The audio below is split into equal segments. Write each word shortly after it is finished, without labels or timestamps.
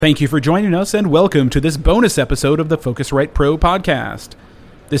Thank you for joining us and welcome to this bonus episode of the Focusrite Pro podcast.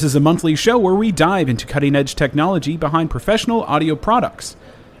 This is a monthly show where we dive into cutting-edge technology behind professional audio products.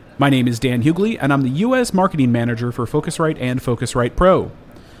 My name is Dan Hughley and I'm the U.S. Marketing Manager for Focusrite and Focusrite Pro.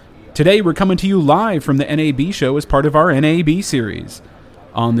 Today we're coming to you live from the NAB show as part of our NAB series.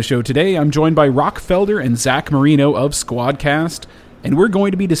 On the show today, I'm joined by Rock Felder and Zach Marino of Squadcast, and we're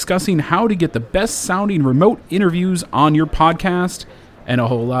going to be discussing how to get the best-sounding remote interviews on your podcast, and a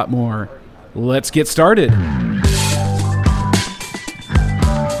whole lot more. Let's get started.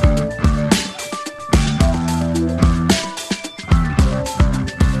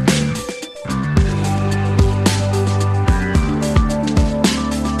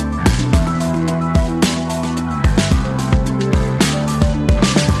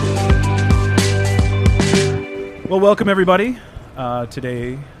 Well, welcome everybody.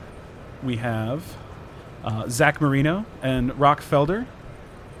 Today we have Zach Marino and Rock Felder.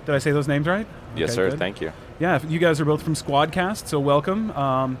 Did I say those names right? Yes, okay, sir. good. Thank you. Yeah, you guys are both from Squadcast, so welcome.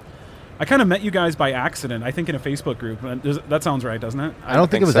 I kind of met you guys by accident, I think in a Facebook group. That sounds right, doesn't it? I don't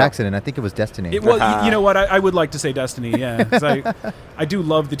think it was so. accident. I think it was destiny. Well, you know what? I would like to say destiny, yeah. 'Cause I do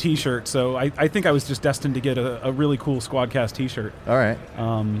love the T-shirt, so I think I was just destined to get a really cool Squadcast T-shirt. All right.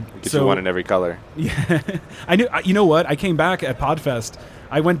 Get you one in every color. Yeah, I knew. You know what? I came back at Podfest.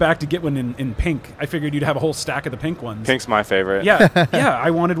 I went back to get one in pink. I figured you'd have a whole stack of the pink ones. Pink's my favorite. Yeah, I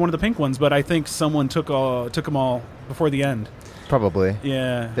wanted one of the pink ones, but I think someone took them all before the end. Probably.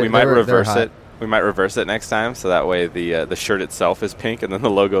 Yeah. We might reverse it. We might reverse it next time, so that way the shirt itself is pink and then the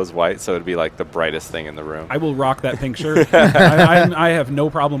logo is white, so it'd be like the brightest thing in the room. I will rock that pink shirt. I have no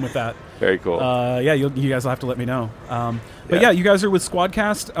problem with that. Very cool. Yeah, you guys will have to let me know. But yeah, you guys are with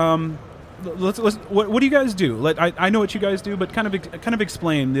Squadcast. What do you guys do? I know what you guys do, but kind of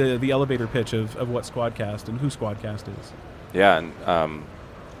explain the elevator pitch of what Squadcast and who Squadcast is. Yeah, and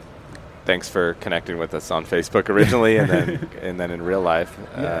thanks for connecting with us on Facebook originally, and then in real life.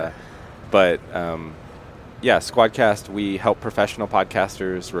 Yeah. Squadcast, we help professional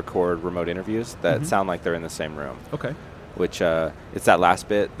podcasters record remote interviews that sound like they're in the same room. Okay. Which it's that last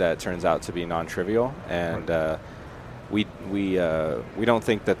bit that turns out to be non-trivial, and we don't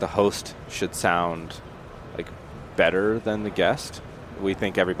think that the host should sound like better than the guest. We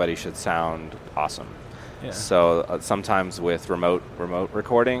think everybody should sound awesome. Yeah. So sometimes with remote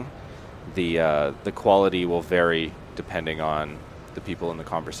recording, the quality will vary depending on the people in the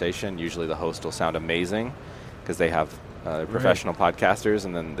conversation. Usually the host will sound amazing because they have professional podcasters,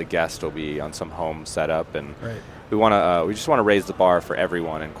 and then the guest will be on some home setup, and we just want to raise the bar for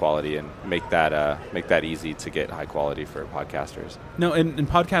everyone in quality and make that easy to get high quality for podcasters. No, and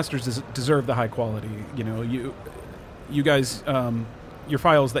podcasters deserve the high quality. You know, you guys, your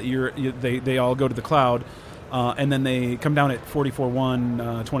files that they all go to the cloud. And then they come down at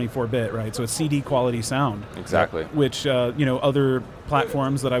 44.1, 24-bit, right? So it's CD quality sound. Exactly. Which, other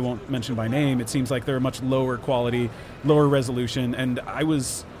platforms that I won't mention by name, it seems like they're much lower quality, lower resolution. And I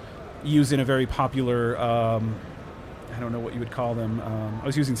was using a very popular, I don't know what you would call them. I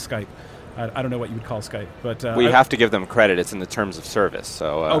was using Skype. I don't know what you would call Skype. But we have to give them credit. It's in the terms of service.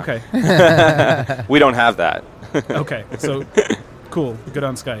 So okay. We don't have that. Okay. So... Cool. Good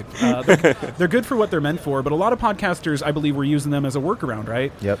on Skype. They're good for what they're meant for, but a lot of podcasters, I believe, were using them as a workaround,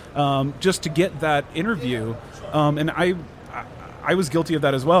 right? Yep. Just to get that interview. And I was guilty of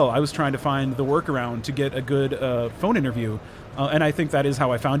that as well. I was trying to find the workaround to get a good phone interview. And I think that is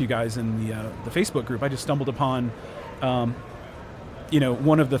how I found you guys in the Facebook group. I just stumbled upon, one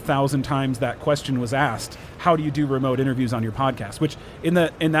of the 1,000 times that question was asked, how do you do remote interviews on your podcast? Which in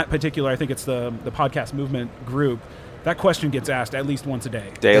that particular, I think it's the podcast movement group, that question gets asked at least once a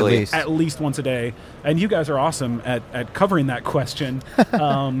day. Daily. At least once a day. And you guys are awesome at covering that question. I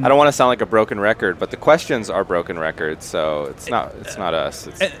don't want to sound like a broken record, but the questions are broken records, so it's not us.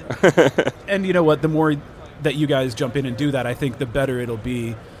 And you know what? The more that you guys jump in and do that, I think the better it'll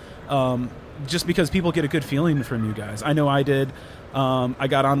be. Just because people get a good feeling from you guys. I know I did. I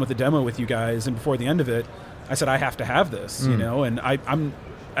got on with a demo with you guys, and before the end of it, I said, I have to have this, and I'm...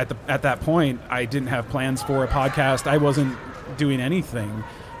 At that point, I didn't have plans for a podcast. I wasn't doing anything,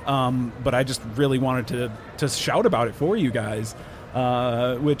 but I just really wanted to shout about it for you guys,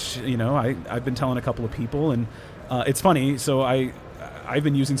 which I've been telling a couple of people, and it's funny. So I've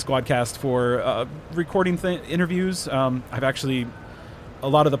been using Squadcast for recording interviews. I've actually a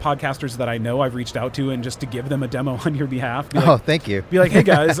lot of the podcasters that I know I've reached out to and just to give them a demo on your behalf. Thank you. Be like, hey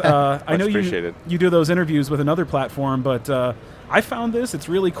guys, I know you do those interviews with another platform, but I found this. It's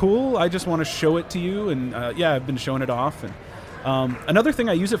really cool. I just want to show it to you. And I've been showing it off. And Another thing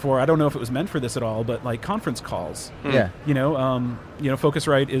I use it for, I don't know if it was meant for this at all, but like conference calls. Yeah.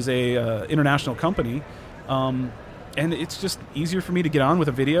 Focusrite is a international company, and it's just easier for me to get on with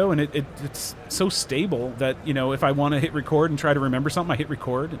a video, and it's so stable that if I want to hit record and try to remember something, I hit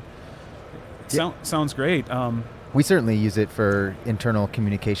record. Sounds great. We certainly use it for internal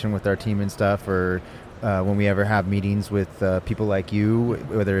communication with our team and stuff, or when we ever have meetings with people like you,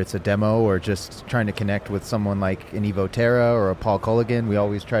 whether it's a demo or just trying to connect with someone like an Evo Terra or a Paul Culligan, we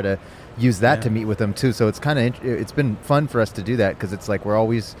always try to use that to meet with them too. So it's it's been fun for us to do that, because it's like we're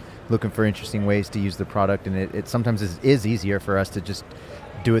always looking for interesting ways to use the product, and it sometimes is easier for us to just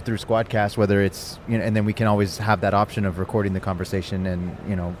do it through Squadcast, whether it's and then we can always have that option of recording the conversation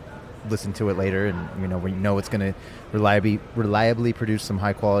and listen to it later, and we know it's going to reliably produce some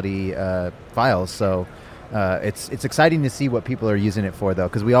high quality files. So it's exciting to see what people are using it for, though,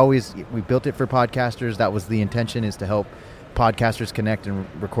 because we built it for podcasters. That was the intention, is to help podcasters connect and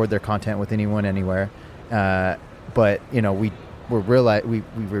record their content with anyone, anywhere. But we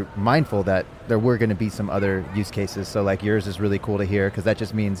were mindful that there were going to be some other use cases. So like yours is really cool to hear, because that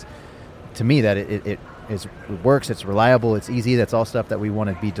just means to me that it works, it's reliable, it's easy. That's all stuff that we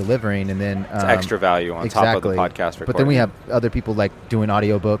want to be delivering, and then it's extra value on top of the podcast recording. But then we have other people like doing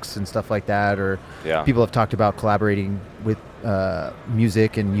audiobooks and stuff like that, or people have talked about collaborating with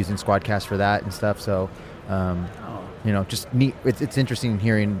music and using Squadcast for that and stuff. So just neat. It's interesting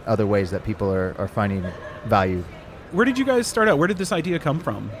hearing other ways that people are finding value. Where did you guys start out? Where did this idea come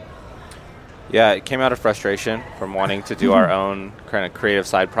from? Yeah, it came out of frustration from wanting to do our own kind of creative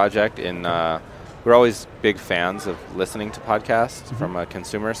side project. We're always big fans of listening to podcasts from a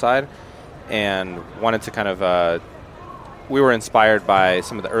consumer side, and wanted to kind of we were inspired by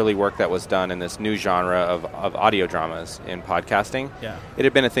some of the early work that was done in this new genre of audio dramas in podcasting. Yeah. It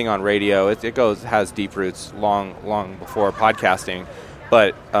had been a thing on radio. It has deep roots long before podcasting,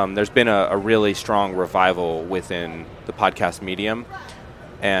 but there's been a really strong revival within the podcast medium,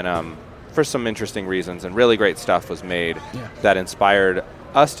 and for some interesting reasons, and really great stuff was made that inspired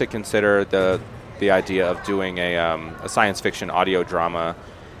us to consider the idea of doing a science fiction audio drama.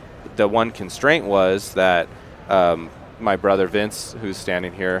 The one constraint was that my brother Vince, who's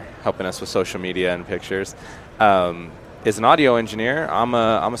standing here helping us with social media and pictures, is an audio engineer. I'm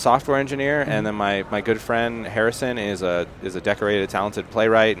a software engineer, and then my good friend Harrison is a decorated, talented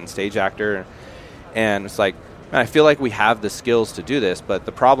playwright and stage actor. And it's like, man, I feel like we have the skills to do this, but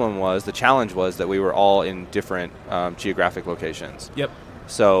the challenge was that we were all in different geographic locations. Yep.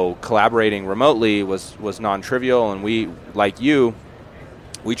 So collaborating remotely was non-trivial, and we, like you,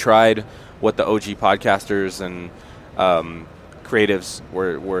 we tried what the OG podcasters and creatives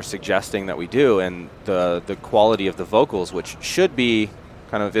were suggesting that we do, and the quality of the vocals, which should be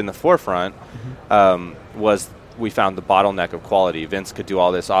kind of in the forefront, was we found the bottleneck of quality. Vince could do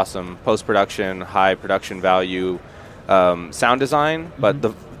all this awesome post-production, high production value sound design, but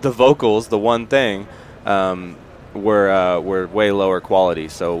the vocals, the one thing, were way lower quality.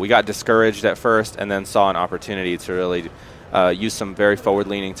 So we got discouraged at first, and then saw an opportunity to really use some very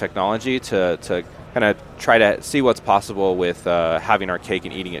forward-leaning technology to kind of try to see what's possible with having our cake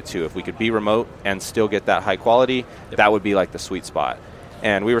and eating it too. If we could be remote and still get that high quality, that would be like the sweet spot.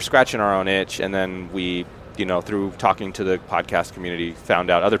 And we were scratching our own itch, and then we, through talking to the podcast community, found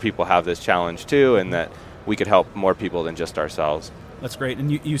out other people have this challenge too, and that we could help more people than just ourselves. That's great.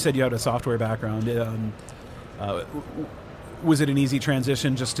 And you said you had a software background. Was it an easy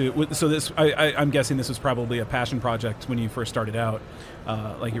transition just to... So this, I'm guessing this was probably a passion project when you first started out,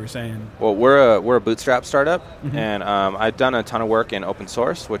 like you were saying. Well, we're a bootstrap startup, and I've done a ton of work in open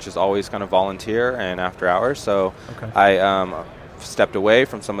source, which is always kind of volunteer and after hours. So I stepped away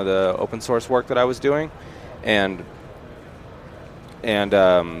from some of the open source work that I was doing, and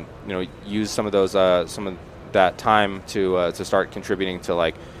use some of that time to start contributing to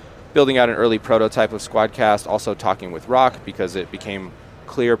like building out an early prototype of Squadcast, also talking with Rock, because it became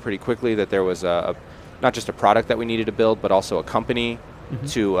clear pretty quickly that there was not just a product that we needed to build, but also a company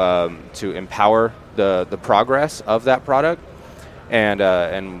to empower the progress of that product.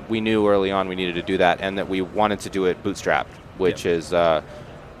 And we knew early on we needed to do that, and that we wanted to do it bootstrapped, which is a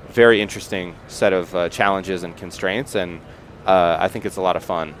very interesting set of challenges and constraints. And I think it's a lot of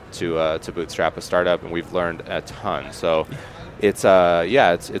fun to bootstrap a startup, and we've learned a ton. So it's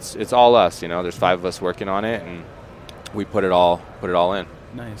all us. There's 5 of us working on it, and we put it all in.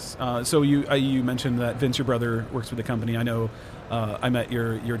 Nice. So you mentioned that Vince, your brother, works for the company. I know I met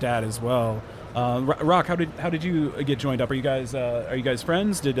your dad as well. Rock, how did you get joined up? Are you guys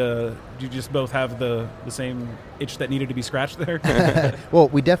friends? Did you just both have the same itch that needed to be scratched there? Well,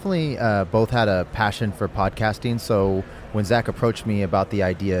 we definitely both had a passion for podcasting. So when Zach approached me about the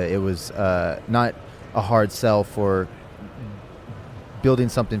idea, it was not a hard sell for building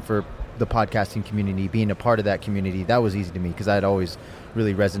something for the podcasting community, being a part of that community. That was easy to me because I had always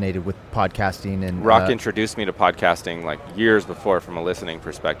really resonated with podcasting. And Rock introduced me to podcasting like years before from a listening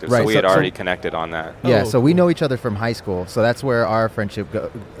perspective. Right, so we had already connected on that. Yeah, so we cool. know each other from high school. So that's where our friendship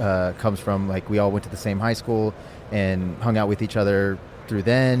comes from. Like we all went to the same high school and hung out with each other through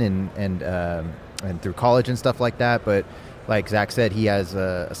then and through college and stuff like that. But like Zach said, he has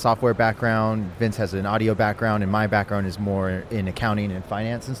a software background. Vince has an audio background, and my background is more in accounting and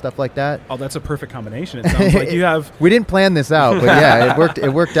finance and stuff like that. Oh, that's a perfect combination. It sounds like you have. We didn't plan this out, but yeah, it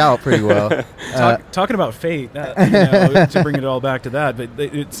worked out pretty well. Talking about fate, to bring it all back to that, but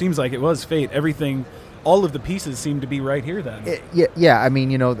it seems like it was fate. Everything, all of the pieces seem to be right here then. Yeah. I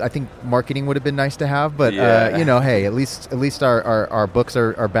mean, I think marketing would have been nice to have, but hey, at least our books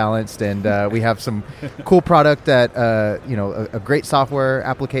are balanced, and we have some cool product that a great software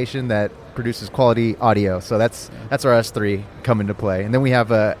application that produces quality audio. So that's our S3 come into play, and then we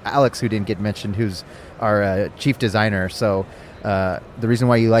have Alex, who didn't get mentioned, who's our chief designer. So. The reason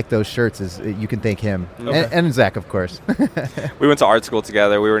why you like those shirts is you can thank him. Okay. And Zach, of course. We went to art school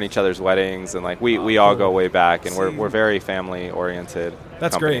together. We were in each other's weddings, and like we all go way back, and we're very family oriented.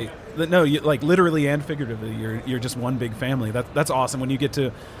 That's company. great. No, like literally and figuratively, you're just one big family. That's awesome when you get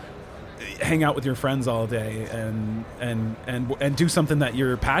to hang out with your friends all day and do something that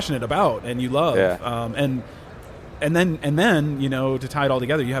you're passionate about and you love. Yeah. And then to tie it all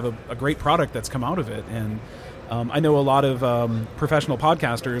together, you have a great product that's come out of it. And I know a lot of professional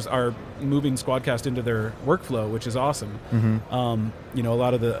podcasters are moving Squadcast into their workflow, which is awesome. Mm-hmm. A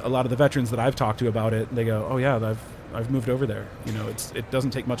lot of the veterans that I've talked to about it, they go, "Oh yeah, I've moved over there." It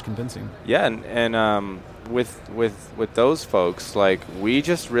doesn't take much convincing. Yeah, and with those folks, like we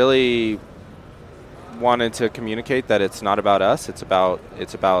just really wanted to communicate that it's not about us. It's about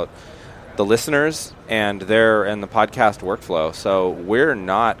the listeners and the podcast workflow. So we're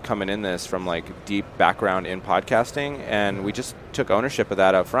not coming in this from like deep background in podcasting, and we just took ownership of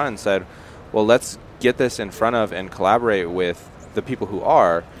that up front and said, well, let's get this in front of and collaborate with the people who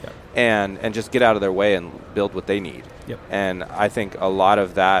are, Yep. and just get out of their way and build what they need. Yep. And I think a lot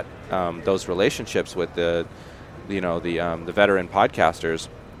of that, those relationships with the veteran podcasters,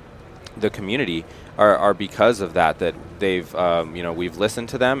 the community, are because of that they've we've listened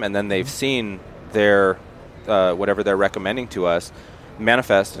to them, and then they've seen their whatever they're recommending to us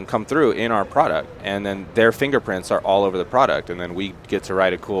manifest and come through in our product, and then their fingerprints are all over the product, and then we get to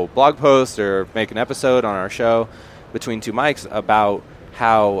write a cool blog post or make an episode on our show between two mics about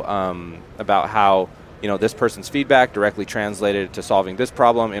how this person's feedback directly translated to solving this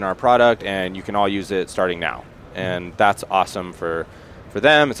problem in our product, and you can all use it starting now. And that's awesome for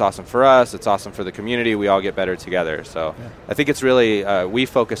them, it's awesome for us, it's awesome for the community. We all get better together. So yeah. I think it's really, we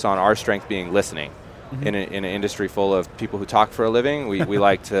focus on our strength being listening. Mm-hmm. In an industry full of people who talk for a living, we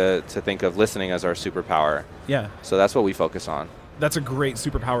like to think of listening as our superpower. Yeah. So that's what we focus on. That's a great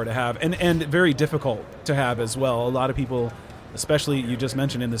superpower to have, and very difficult to have as well. A lot of people, especially you just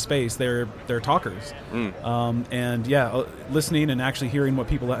mentioned in the space, they're talkers. And listening and actually hearing what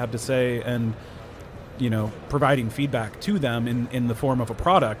people have to say, and providing feedback to them in the form of a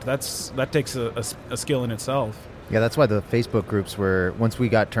product, that takes a skill in itself. Yeah, that's why the Facebook groups were, once we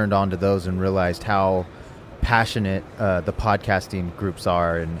got turned on to those and realized how passionate the podcasting groups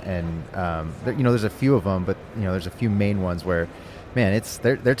are, and there's a few of them, but there's a few main ones where, man,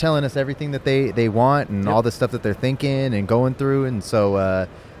 they're telling us everything that they want, and all the stuff that they're thinking and going through, and so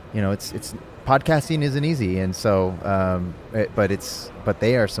it's podcasting isn't easy, and so but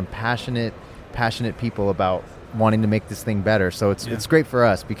they are some passionate people about wanting to make this thing better. So it's great for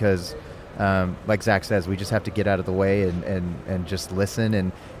us because, like Zach says, we just have to get out of the way and just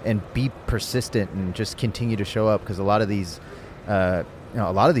listen and be persistent and just continue to show up, because a lot of these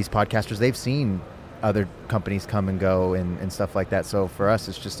podcasters, they've seen other companies come and go and stuff like that. So for us,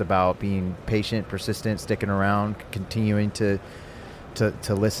 it's just about being patient, persistent, sticking around, continuing to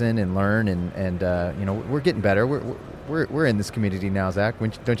listen and learn, and we're getting better. We're in this community now, Zach.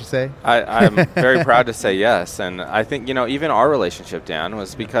 Don't you say? I'm very proud to say yes, and I think even our relationship, Dan,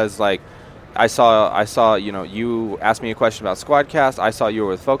 was because I saw you asked me a question about Squadcast. I saw you were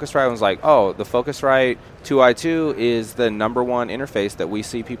with Focusrite and was like, oh, the Focusrite 2i2 is the number one interface that we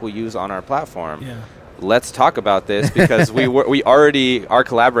see people use on our platform. Yeah. Let's talk about this, because we already are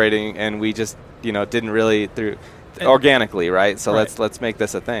collaborating, and we just didn't really organically, right? So Right. let's make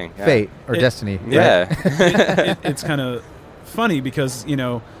this a thing. Yeah. Fate or destiny. Right? Yeah. It's kind of funny because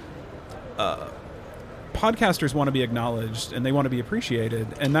podcasters want to be acknowledged and they want to be appreciated,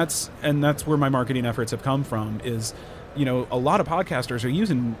 and that's where my marketing efforts have come from. Is a lot of podcasters are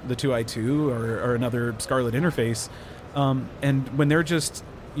using the 2i2 or another Scarlett interface, and when they're just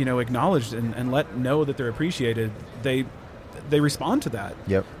acknowledged and let know that they're appreciated, they respond to that.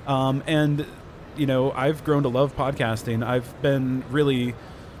 Yep. And I've grown to love podcasting. I've been really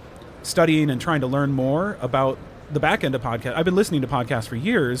studying and trying to learn more about the back end of podcast. I've been listening to podcasts for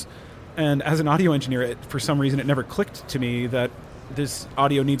years, and as an audio engineer, for some reason, it never clicked to me that this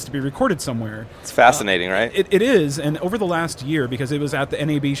audio needs to be recorded somewhere. It's fascinating, right? It is, and over the last year, because it was at the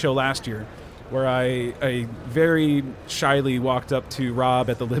NAB show last year, where I very shyly walked up to Rob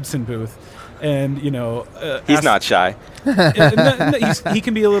at the Libsyn booth, and he's not shy. He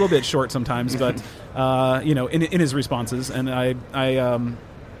can be a little bit short sometimes, but in his responses, and I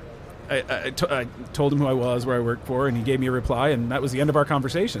told him who I was, where I worked for, and he gave me a reply, and that was the end of our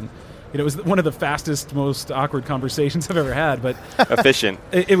conversation. It was one of the fastest, most awkward conversations I've ever had, but Efficient.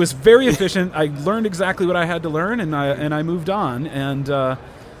 It was very efficient. I learned exactly what I had to learn, and I moved on. And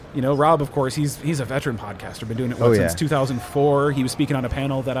Rob, of course, he's a veteran podcaster. Been doing it since 2004. He was speaking on a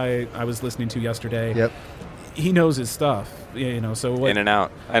panel that I was listening to yesterday. Yep. He knows his stuff. So what, In and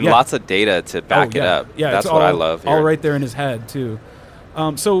out, and Yeah. lots of data to back it up. Yeah, That's it's what all, I love here. all right there in his head too.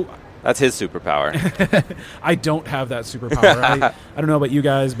 So That's his superpower. I don't have that superpower. I don't know about you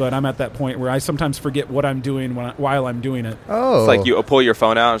guys, but I'm at that point where I sometimes forget what I'm doing while I'm doing it. Oh. It's like you pull your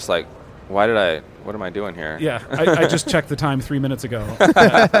phone out. It's like, what am I doing here? Yeah, I just checked the time 3 minutes ago.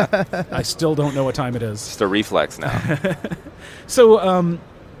 I still don't know what time it is. Just a reflex now. So,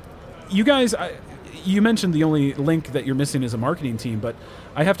 you guys, you mentioned the only link that you're missing is a marketing team, but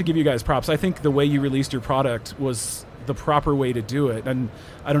I have to give you guys props. I think the way you released your product was the proper way to do it. And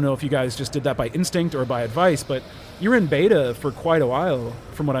I don't know if you guys just did that by instinct or by advice, but you're in beta for quite a while,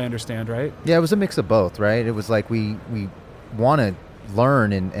 from what I understand, right? Yeah, it was a mix of both, right? It was like we want to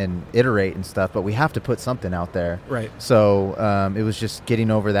learn and iterate and stuff, but we have to put something out there. Right. So it was just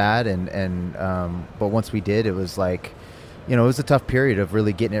getting over that, but once we did, it was like, it was a tough period of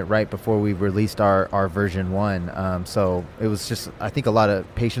really getting it right before we released our version 1. So it was just, I think, a lot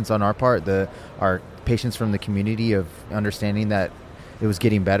of patience on our part, our patience from the community of understanding that it was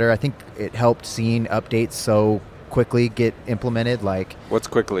getting better. I think it helped seeing updates so quickly get implemented. Like, What's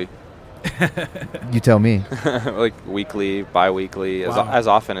quickly? you tell me. Like weekly, bi-weekly, Wow. as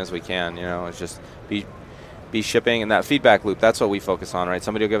often as we can. It's just be shipping, and that feedback loop. That's what we focus on, right?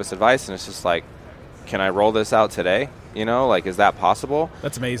 Somebody will give us advice, and it's just like, can I roll this out today? Is that possible?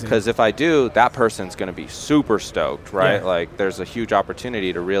 That's amazing. Because if I do, that person's going to be super stoked, right? Yeah. Like, there's a huge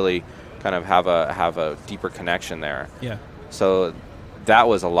opportunity to really kind of have a deeper connection there. Yeah. So that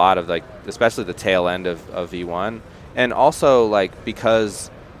was a lot of, like, especially the tail end of V1, and also, like,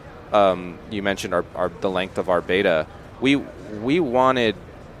 because you mentioned the length of our beta, we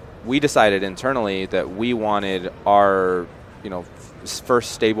decided internally that we wanted our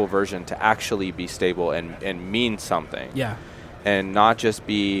first stable version to actually be stable and mean something. Yeah. And not just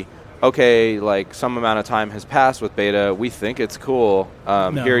be, okay, like, some amount of time has passed with beta, we think it's cool,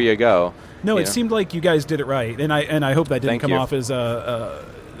 No. here you go. No, it seemed like you guys did it right, and I hope that didn't Thank come you. off as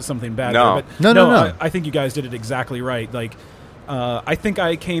something bad. No. there, but No. I think you guys did it exactly right. Like, I think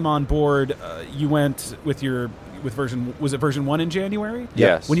I came on board. You went with version, was it version 1 in January?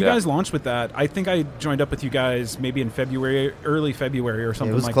 Yes. When you yeah. guys launched with that, I think I joined up with you guys maybe in February, early February or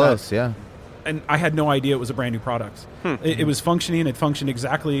something It was like close, that. yeah. And I had no idea it was a brand new product. It was functioning. It functioned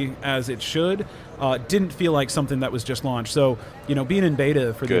exactly as it should. Didn't feel like something that was just launched. So, being in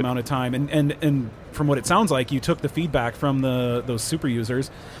beta for the Good. amount of time, and from what it sounds like, you took the feedback from those super users,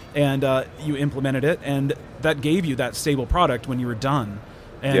 and you implemented it, and that gave you that stable product when you were done.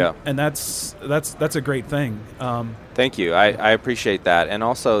 And, Yeah. and that's a great thing. Thank you. I appreciate that, and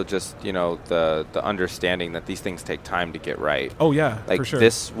also just the understanding that these things take time to get right. Oh yeah, Like, for sure.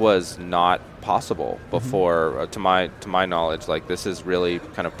 this was not possible before, to my knowledge. Like, this is really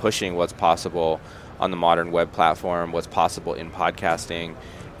kind of pushing what's possible on the modern web platform, what's possible in podcasting,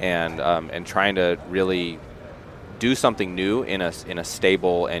 and trying to really do something new in a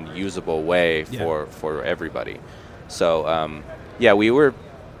stable and usable way for everybody. So we were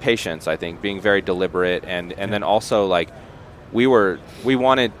patient, I think, being very deliberate, and then also, like, we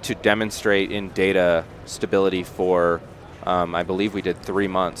wanted to demonstrate in data stability for I believe we did 3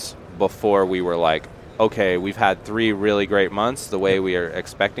 months before we were like, okay, we've had 3 really great months the way we are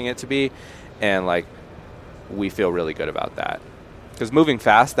expecting it to be, and, like, we feel really good about that. because moving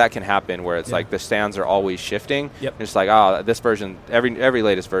fast, that can happen where it's Yeah. like the stands are always shifting. Yep. And it's like, oh, this version, every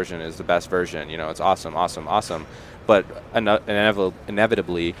latest version is the best version. You know, it's awesome. But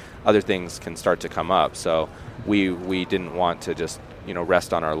inevitably, other things can start to come up. So we didn't want to just, you know,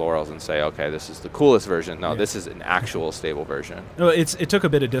 rest on our laurels and say, okay, this is the coolest version. No, Yeah. this is an actual stable version. No, it took a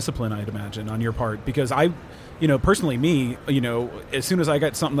bit of discipline, I'd imagine, on your part, because personally, me, as soon as I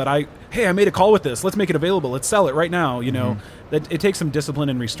got something that I made a call with this, let's make it available, let's sell it right now. That it takes some discipline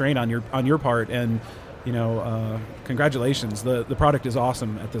and restraint on your part, and congratulations, the product is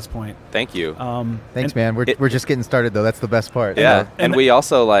awesome at this point. Thank you. Thanks, man. We're just getting started, though. That's the best part. Yeah, And and we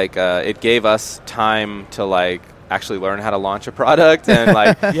also it gave us time to actually learn how to launch a product and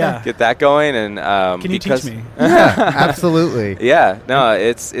Yeah. get that going. And Can you teach me? Yeah, absolutely. Yeah, no,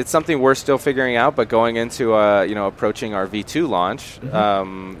 it's something we're still figuring out. But going into approaching our V2 launch,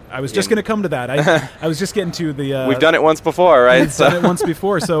 I was just going to come to that. I was just getting to the. we've done it once before, right? We've done it once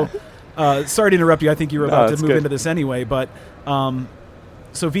before, so sorry to interrupt you. I think you were about to it's move good. into this anyway, but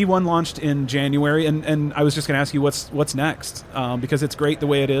so V1 launched in January, and I was just going to ask you what's next, because it's great the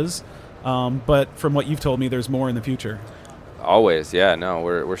way it is, but from what you've told me, there's more in the future. Always, yeah. No,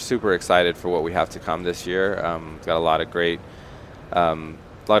 we're super excited for what we have to come this year. We've got a lot of great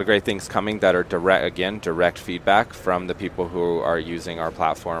things coming that are direct feedback from the people who are using our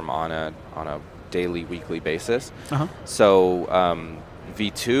platform on a daily, weekly basis. Uh-huh. So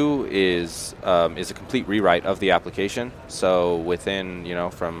V2 is a complete rewrite of the application. So within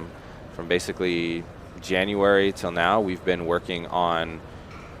from basically January till now, we've been working on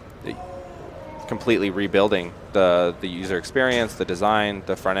completely rebuilding the user experience, the design,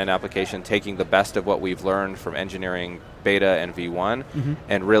 the front end application, taking the best of what we've learned from engineering beta and V1,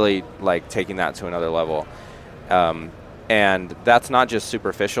 and really taking that to another level. And that's not just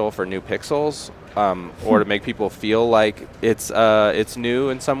superficial for new pixels or to make people feel like it's new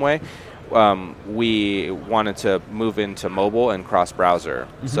in some way. We wanted to move into mobile and cross browser.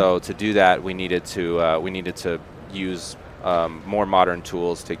 So to do that, we needed to use more modern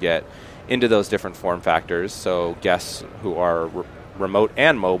tools to get into those different form factors, so guests who are remote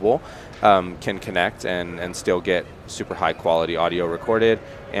and mobile can connect and still get super high quality audio recorded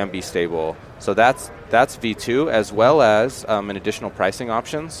and be stable. So that's V2, as well as an additional pricing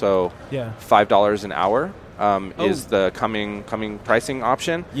option. So Yeah. $5 an hour is the coming pricing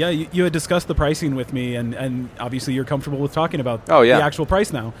option. Yeah, you had discussed the pricing with me, and obviously you're comfortable with talking about Oh, yeah. the actual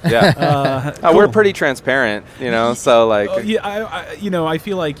price now. Yeah, Cool. we're pretty transparent, so Oh, yeah, I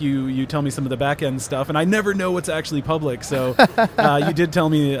feel like you tell me some of the back end stuff, and I never know what's actually public. So you did tell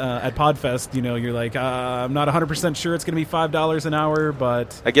me at Podfest, you're like, I'm not 100% sure it's going to be $5 an hour,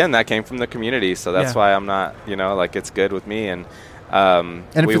 but again, that came from the community, so that's Yeah. why I'm not, it's good with me. And And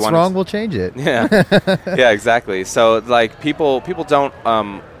if we it's wanted wrong, we'll change it. Yeah, yeah, exactly. So people don't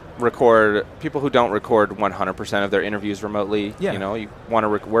record. People who don't record 100% of their interviews remotely. Yeah. You want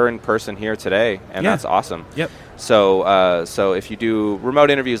to. We're in person here today, and Yeah. that's awesome. Yep. So if you do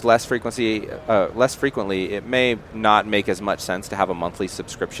remote interviews less frequently, it may not make as much sense to have a monthly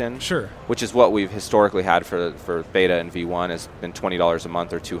subscription. Sure. Which is what we've historically had for beta and V1 has been $20 a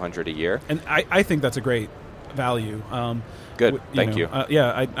month or $200 a year. And I think that's a great value. Good. Thank you.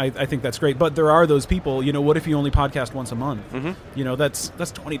 Yeah, I think that's great. But there are those people. What if you only podcast once a month? That's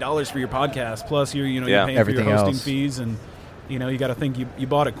 $20 for your podcast plus you're Yeah. you're paying Everything for your hosting else. fees, and you got to think you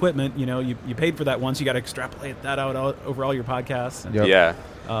bought equipment. You paid for that once. You got to extrapolate that out over all your podcasts. And, Yep.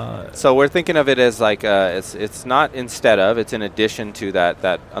 Yeah. So we're thinking of it as it's not instead of, it's in addition to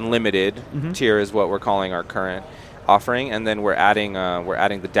that unlimited tier is what we're calling our current offering, and then we're adding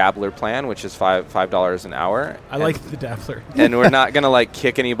the Dabbler plan, which is $5 an hour. I like the Dabbler. And we're not gonna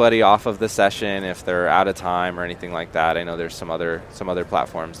kick anybody off of the session if they're out of time or anything like that. I know there's some other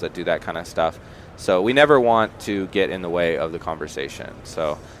platforms that do that kind of stuff. So we never want to get in the way of the conversation.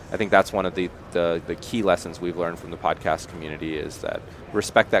 So I think that's one of the key lessons we've learned from the podcast community is that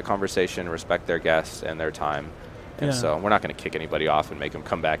respect that conversation, respect their guests and their time. And Yeah. so we're not going to kick anybody off and make them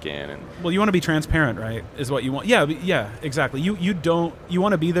come back in. And Well, you want to be transparent, right? Is what you want. Yeah, exactly. You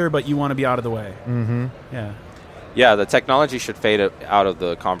want to be there, but you want to be out of the way. Mm-hmm. Yeah. yeah, the technology should fade out of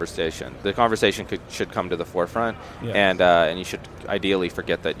the conversation. The conversation should come to the forefront, Yeah. and you should ideally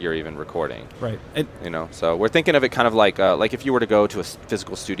forget that you're even recording. Right. And So we're thinking of it kind of like if you were to go to a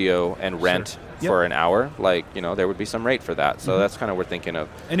physical studio and rent Yep. for an hour, there would be some rate for that. So that's kind of what we're thinking of.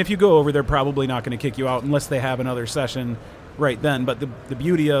 if you go over, they're probably not going to kick you out unless they have another session right then. But the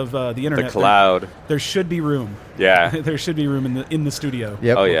beauty of the internet, The cloud. there should be room. Yeah. There should be room in the studio.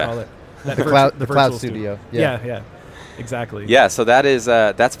 Yep. Oh, we'll yeah. call it. That The virtu- cloud virtual studio. Yeah. Exactly. Yeah, so that's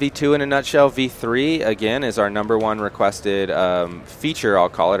V2 in a nutshell. V3, again, is our number one requested feature, I'll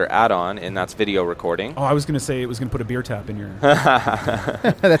call it, or add-on, and that's video recording. Oh, I was going to say it was going to put a beer tap in your...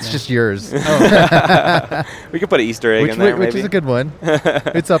 That's just yours. We could put an Easter egg in there, which is a good one.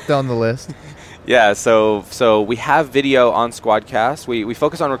 It's up on the list. Yeah, so we have video on Squadcast. We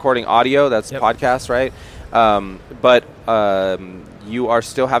focus on recording audio. That's podcast, right? But you are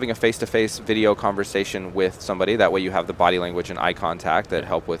still having a face-to-face video conversation with somebody. That way you have the body language and eye contact that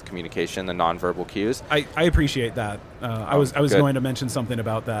help with communication, the nonverbal cues. I appreciate that. I was going to mention something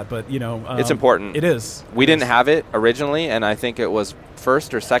about that, but, it's important. It is. We didn't have it originally, and I think it was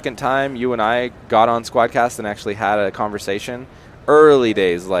first or second time you and I got on Squadcast and actually had a conversation. Early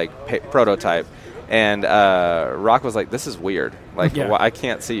days, like prototype. And Rock was like, this is weird. Like, I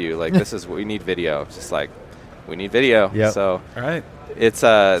can't see you. Like, we need video. It's just like, we need video. Yep. So all right.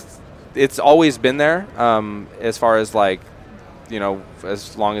 It's always been there as far as, like,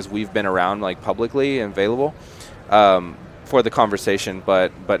 as long as we've been around, like, publicly and available for the conversation,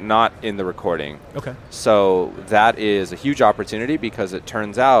 but not in the recording. Okay. So that is a huge opportunity because it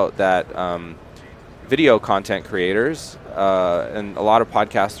turns out that video content creators and a lot of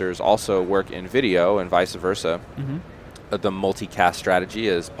podcasters also work in video and vice versa. Mm-hmm. The multicast strategy,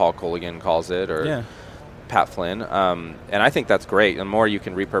 as Paul Colligan calls it, or Pat Flynn. And I think that's great. The more you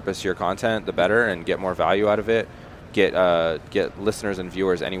can repurpose your content, the better, and get more value out of it. Get listeners and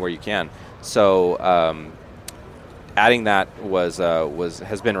viewers anywhere you can. So adding that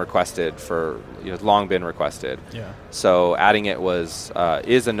has been requested for long been requested. Yeah. So adding it is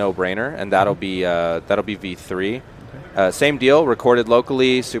a no-brainer, and that'll be V3. Okay. Same deal, recorded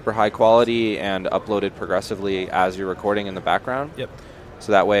locally, super high quality, and uploaded progressively as you're recording in the background. Yep.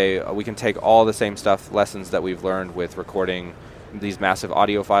 So that way we can take all the same lessons that we've learned with recording these massive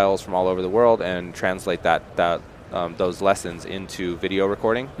audio files from all over the world and translate those lessons into video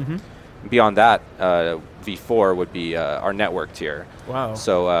recording. Mm-hmm. Beyond that, V4 would be our network tier. Wow!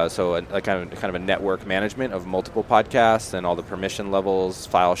 So a kind of a network management of multiple podcasts and all the permission levels,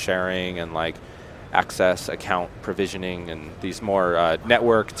 file sharing, and like access, account provisioning, and these more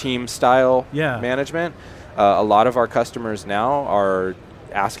network team style management. A lot of our customers now are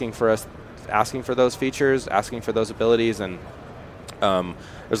asking for those features, asking for those abilities, and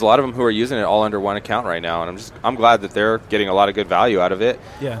there's a lot of them who are using it all under one account right now, and I'm glad that they're getting a lot of good value out of it.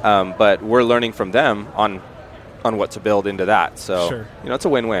 Yeah. But we're learning from them on what to build into that. So sure. It's a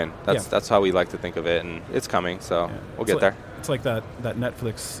win-win. That's how we like to think of it, and it's coming. So we'll get there. It's like that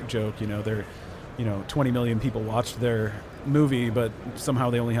Netflix joke. They're 20 million people watched their movie, but somehow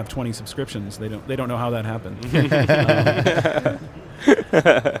they only have 20 subscriptions. They don't know how that happened.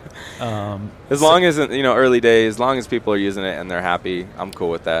 As long as early days, as long as people are using it and they're happy, I'm cool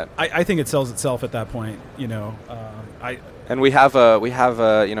with that. I think it sells itself at that point. And we have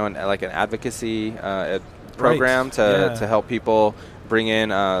an advocacy program to help people bring in.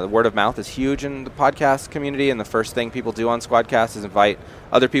 Word of mouth is huge in the podcast community, and the first thing people do on Squadcast is invite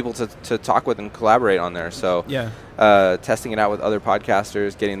other people to talk with and collaborate on there. So testing it out with other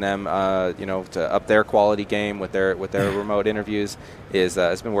podcasters, getting them to up their quality game with their remote interviews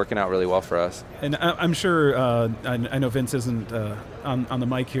it's been working out really well for us. And I'm sure I know Vince isn't on the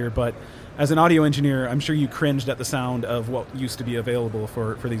mic here, but as an audio engineer, I'm sure you cringed at the sound of what used to be available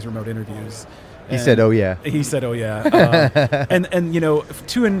for these remote interviews. He said, "Oh yeah." He said, "Oh yeah." And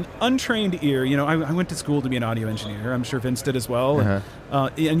to an untrained ear, I went to school to be an audio engineer. I'm sure Vince did as well. Uh-huh.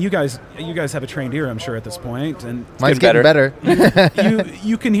 And you guys have a trained ear, I'm sure, at this point. And mine's getting better.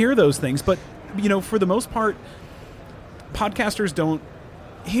 you can hear those things, but for the most part, podcasters don't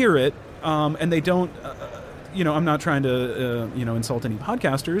hear it, and they don't. I'm not trying to insult any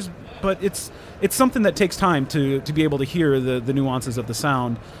podcasters, but it's something that takes time to be able to hear the nuances of the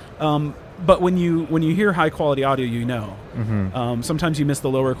sound. But when you hear high quality audio, Mm-hmm. Sometimes you miss the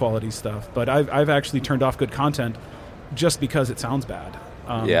lower quality stuff. But I've actually turned off good content just because it sounds bad.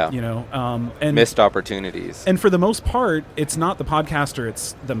 And missed opportunities. And for the most part, it's not the podcaster;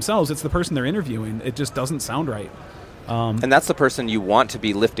 it's themselves. It's the person they're interviewing. It just doesn't sound right. And that's the person you want to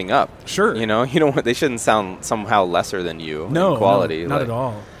be lifting up. Sure. They shouldn't sound somehow lesser than you in quality. No, not at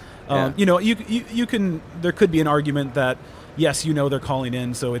all. You can. There could be an argument that yes, they're calling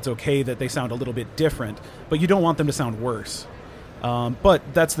in, so it's okay that they sound a little bit different, but you don't want them to sound worse. But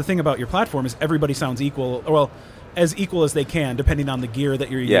that's the thing about your platform is everybody sounds equal. Well, as equal as they can, depending on the gear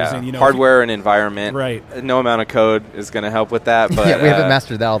that you're using. Hardware and environment. Right. No amount of code is going to help with that. But we haven't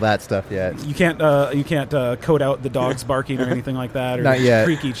mastered all that stuff yet. You can't code out the dogs barking or anything like that, or not yet.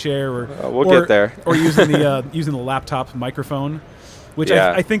 Creaky chair, or we'll get there. Or using the laptop microphone. which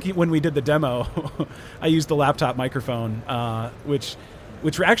Yeah. I think when we did the demo, I used the laptop microphone, which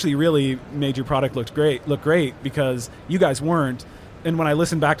actually really made your product look great because you guys weren't. And when I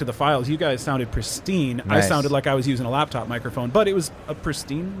listened back to the files, you guys sounded pristine. Nice. I sounded like I was using a laptop microphone, but it was a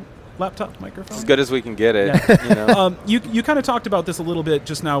pristine laptop microphone. As good as we can get it. Yeah. You know? You kind of talked about this a little bit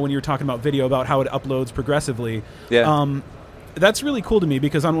just now when you were talking about video, about how it uploads progressively. Yeah. That's really cool to me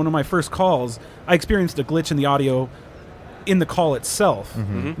because on one of my first calls, I experienced a glitch in the audio in the call itself.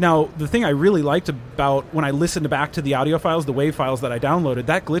 Now, the thing I really liked about when I listened back to the audio files, the WAV files that I downloaded,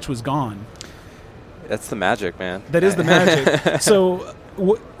 that glitch was gone. That's the magic, man. That is the magic. So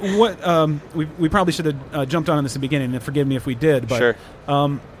we probably should have jumped on this in the beginning, and forgive me if we did, but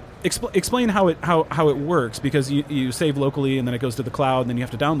Sure. explain how it works, because you save locally and then it goes to the cloud and then you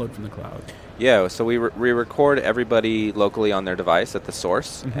have to download from the cloud. Yeah, so we record everybody locally on their device at the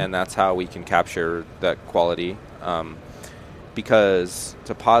source, and that's how we can capture that quality. Because,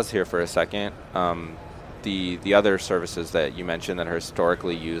 to pause here for a second, the other services that you mentioned that are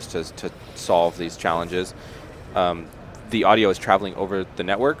historically used to solve these challenges, the audio is traveling over the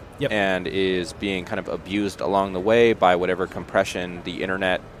network and is being kind of abused along the way by whatever compression the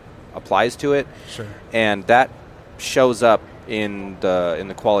internet applies to it. Sure. And that shows up in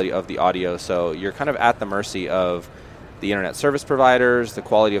the quality of the audio. So you're kind of at the mercy of the internet service providers, the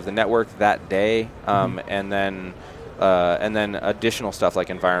quality of the network that day, and then additional stuff like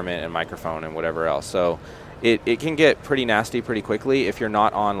environment and microphone and whatever else. So it can get pretty nasty pretty quickly if you're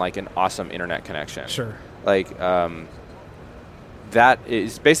not on like an awesome internet connection. Sure. Like that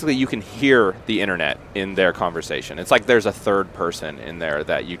is basically, you can hear the internet in their conversation. It's like there's a third person in there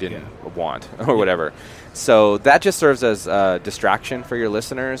that you didn't want or whatever. So that just serves as a distraction for your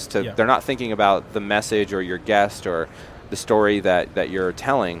listeners. They're not thinking about the message or your guest or the story that you're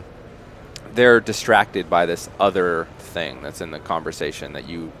telling. They're distracted by this other thing that's in the conversation that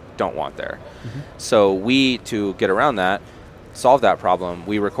you don't want there. So we, to get around that, solve that problem,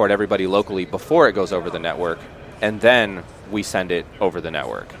 we record everybody locally before it goes over the network, and then we send it over the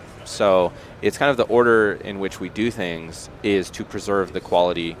network. So it's kind of the order in which we do things is to preserve the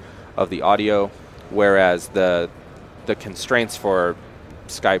quality of the audio, whereas the constraints for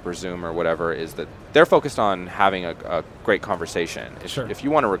Skype or Zoom or whatever is that they're focused on having a great conversation. If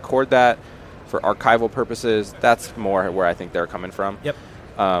you want to record that for archival purposes, that's more where I think they're coming from. Yep.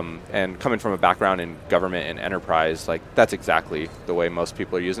 And coming from a background in government and enterprise, like that's exactly the way most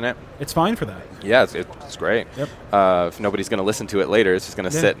people are using it. It's fine for that. Yeah, it's great. Yep. If nobody's going to listen to it later, it's just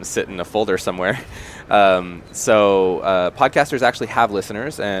going to sit in a folder somewhere. So podcasters actually have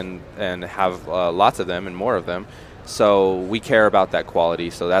listeners and have lots of them and more of them. So we care about that quality.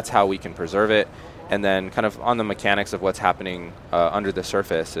 So that's how we can preserve it. And then kind of on the mechanics of what's happening under the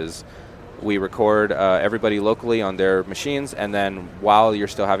surface is we record everybody locally on their machines, and then while you're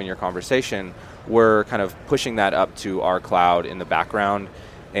still having your conversation, we're kind of pushing that up to our cloud in the background,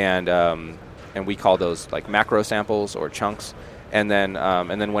 and we call those like macro samples or chunks. And then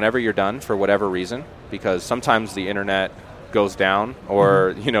whenever you're done, for whatever reason, because sometimes the internet goes down,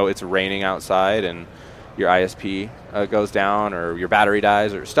 or it's raining outside and your ISP goes down, or your battery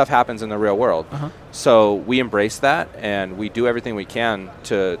dies, or stuff happens in the real world. So we embrace that, and we do everything we can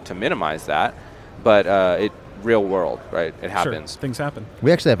to minimize that. But real world, right? It happens. Sure. Things happen.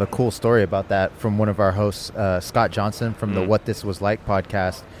 We actually have a cool story about that from one of our hosts, Scott Johnson from the What This Was Like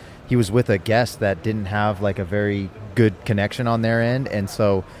podcast. He was with a guest that didn't have like a very good connection on their end, and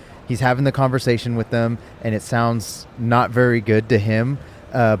so he's having the conversation with them, and it sounds not very good to him.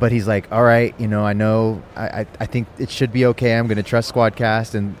 But he's like, all right, I know, I think it should be okay. I'm going to trust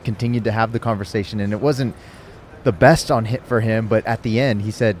Squadcast, and continued to have the conversation. And it wasn't the best on hit for him, but at the end,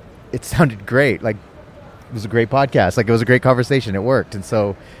 he said it sounded great. Like, it was a great podcast. Like, it was a great conversation. It worked. And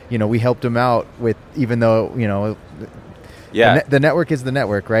so, we helped him out with, even though, the network is the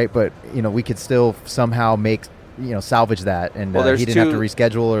network, right? But, we could still somehow make, salvage that, and he didn't have to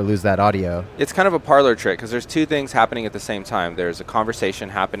reschedule or lose that audio. It's kind of a parlor trick, because there's two things happening at the same time. There's a conversation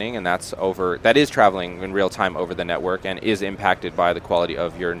happening, and that is traveling in real time over the network and is impacted by the quality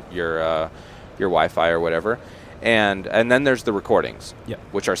of your Wi-Fi or whatever. And then there's the recordings,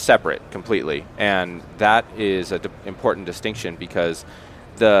 which are separate completely, and that is an important distinction, because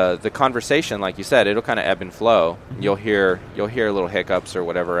the conversation, like you said, it'll kind of ebb and flow. You'll hear little hiccups or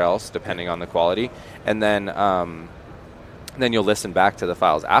whatever else depending on the quality, and then you'll listen back to the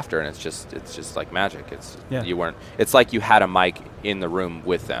files after, and it's just like magic. It's like you had a mic in the room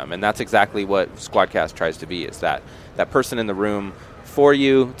with them, and that's exactly what Squadcast tries to be. Is that person in the room for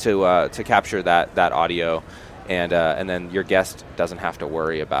you to capture that audio, and then your guest doesn't have to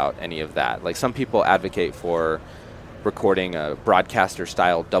worry about any of that. Like, some people advocate for recording a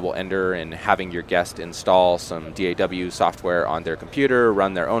broadcaster-style double ender and having your guest install some DAW software on their computer,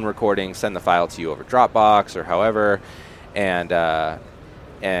 run their own recording, send the file to you over Dropbox or however, and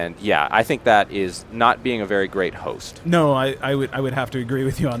yeah, I think that is not being a very great host. No, I would have to agree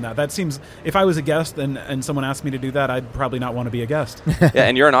with you on that. That seems, if I was a guest and someone asked me to do that, I'd probably not want to be a guest. Yeah,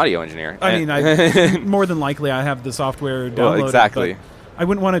 and you're an audio engineer. I mean, more than likely I have the software downloaded. Well, exactly. But I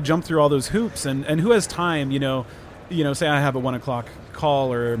wouldn't want to jump through all those hoops. And who has time, say I have a 1 o'clock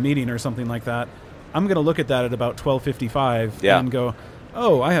call or a meeting or something like that. I'm going to look at that at about 12:55 and go,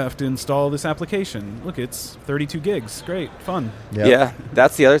 oh, I have to install this application. Look, it's 32 gigs. Great, fun. Yep. Yeah,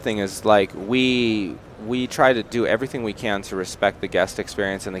 that's the other thing is like we try to do everything we can to respect the guest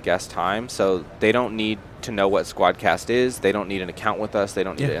experience and the guest time. So they don't need to know what Squadcast is. They don't need an account with us. They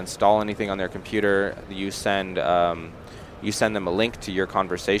don't need to install anything on their computer. You send them a link to your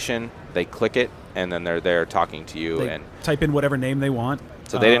conversation. They click it, and then they're there talking to you. They and type in whatever name they want.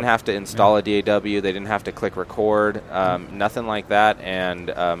 So they didn't have to install a DAW. They didn't have to click record. Nothing like that. And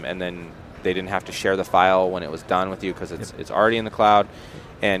then they didn't have to share the file when it was done with you because it's already in the cloud.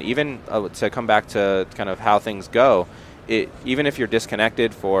 And even to come back to kind of how things go, even if you're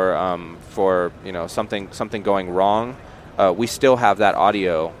disconnected for something going wrong, we still have that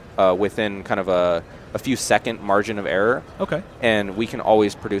audio within kind of a few second margin of error. Okay. And we can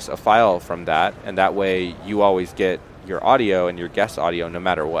always produce a file from that, and that way you always get your audio and your guest audio no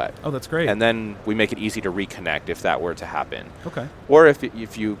matter what. Oh, that's great. And then we make it easy to reconnect if that were to happen. Okay. Or if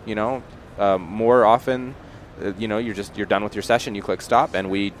you more often you're done with your session, you click stop, and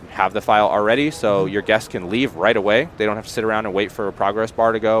we have the file already, so your guest can leave right away. They don't have to sit around and wait for a progress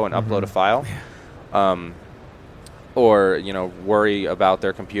bar to go and upload a file. Or worry about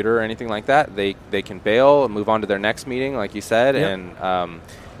their computer or anything like that. They can bail and move on to their next meeting, like you said,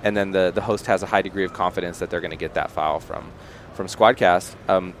 and then the host has a high degree of confidence that they're going to get that file from Squadcast.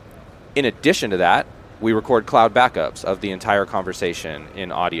 In addition to that, we record cloud backups of the entire conversation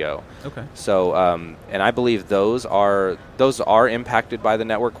in audio. Okay. So and I believe those are impacted by the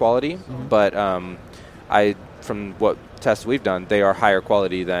network quality, but from what tests we've done, they are higher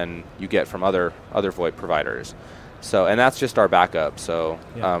quality than you get from other VoIP providers. So, and that's just our backup. So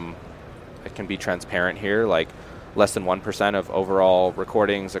it can be transparent here, like less than 1% of overall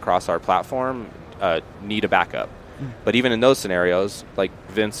recordings across our platform need a backup. But even in those scenarios, like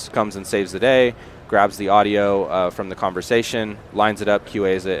Vince comes and saves the day, grabs the audio from the conversation, lines it up,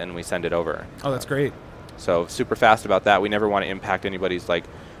 QAs it, and we send it over. Oh, that's great. So super fast about that. We never want to impact anybody's like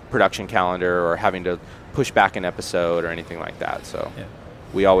production calendar or having to push back an episode or anything like that. So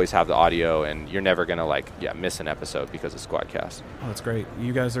we always have the audio, and you're never going to miss an episode because of Squadcast. Oh, that's great.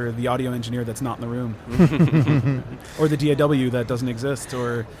 You guys are the audio engineer that's not in the room. Or the DAW that doesn't exist.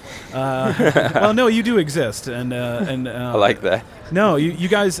 Or, well, no, you do exist. And I like that. No, you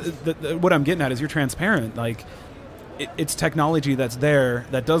guys, what I'm getting at is you're transparent. Like, it's technology that's there,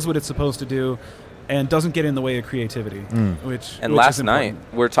 that does what it's supposed to do, and doesn't get in the way of creativity. Which last is night,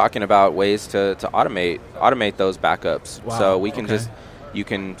 we're talking about ways to automate those backups. Wow. So we can you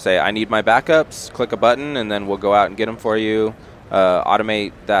can say, I need my backups, click a button, and then we'll go out and get them for you,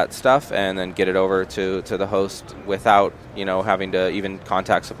 automate that stuff, and then get it over to the host without, having to even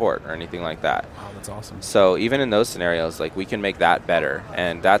contact support or anything like that. Wow, that's awesome. So even in those scenarios, like, we can make that better,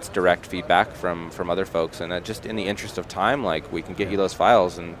 and that's direct feedback from other folks, and that just in the interest of time, like, we can get you those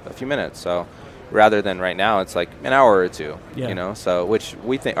files in a few minutes. So rather than right now, it's like an hour or two, so which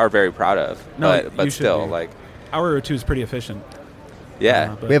we think are very proud of. No, but still, like, hour or two is pretty efficient.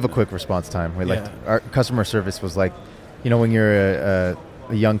 Yeah. We have a quick response time. Our customer service was like, when you're a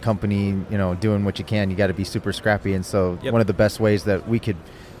young company, doing what you can, you got to be super scrappy. And so one of the best ways that we could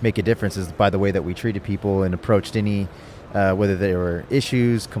make a difference is by the way that we treated people and approached any, whether they were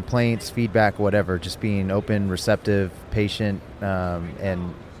issues, complaints, feedback, whatever, just being open, receptive, patient,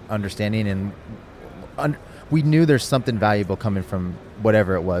 and understanding. And we knew there's something valuable coming from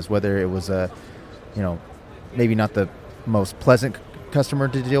whatever it was, whether it was maybe not the most pleasant customer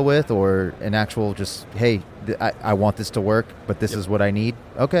to deal with, or an actual just, hey, I want this to work, but this is what I need.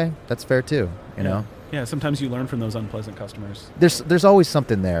 Okay, that's fair too. You know. Yeah, sometimes you learn from those unpleasant customers. There's always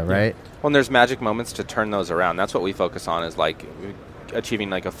something there, right? Well, and there's magic moments to turn those around. That's what we focus on, is like achieving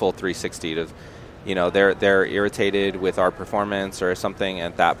like a full 360 to, they're irritated with our performance or something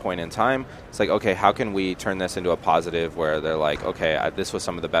at that point in time. It's like, okay, how can we turn this into a positive where they're like, okay, this was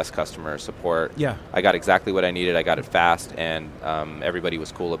some of the best customer support. Yeah. I got exactly what I needed. I got it fast, and everybody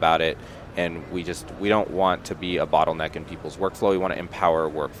was cool about it. And we don't want to be a bottleneck in people's workflow. We want to empower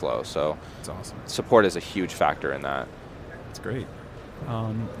workflow. So that's awesome. Support is a huge factor in that. That's great.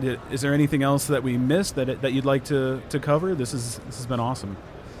 Is there anything else that we missed that you'd like to cover? This has been awesome.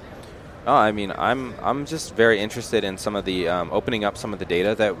 Oh, I mean, I'm just very interested in some of the opening up some of the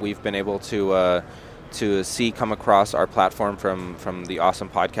data that we've been able to see come across our platform from the awesome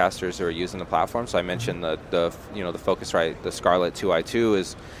podcasters who are using the platform. So I mentioned the Focusrite, the Scarlett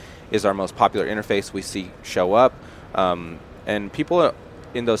 2i2 is our most popular interface we see show up, and people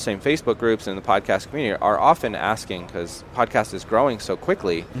in those same Facebook groups and the podcast community are often asking, because podcast is growing so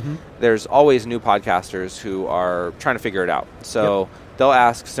quickly, there's always new podcasters who are trying to figure it out. So they'll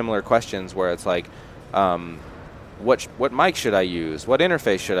ask similar questions where it's like, what mic should I use? What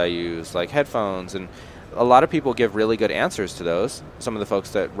interface should I use? Like headphones. And a lot of people give really good answers to those. Some of the folks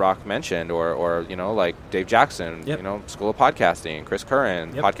that Rock mentioned, or like Dave Jackson, School of Podcasting, Chris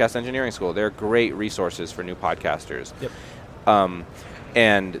Curran, Podcast Engineering School. They're great resources for new podcasters.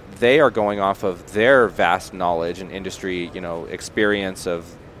 And they are going off of their vast knowledge and industry, experience of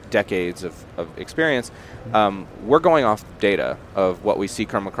decades of experience. We're going off data of what we see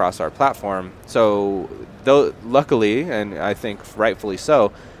come across our platform. So, luckily, and I think rightfully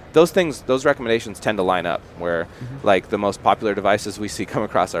so, those recommendations tend to line up, where like the most popular devices we see come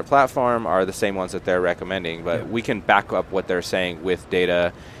across our platform are the same ones that they're recommending, but we can back up what they're saying with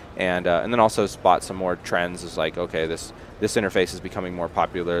data, and then also spot some more trends. Is like, okay, this interface is becoming more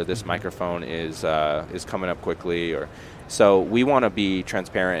popular, this microphone is coming up quickly, or so we want to be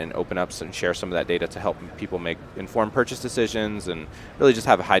transparent and open up and share some of that data to help people make informed purchase decisions, and really just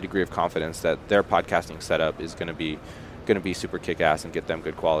have a high degree of confidence that their podcasting setup is going to be super kick-ass and get them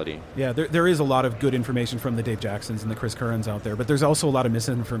good quality. Yeah, there is a lot of good information from the Dave Jacksons and the Chris Currans out there, but there's also a lot of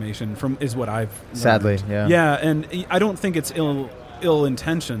misinformation is what I've learned. Sadly, yeah, and I don't think it's ill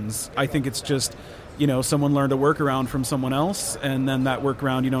intentions. I think it's just someone learned a workaround from someone else, and then that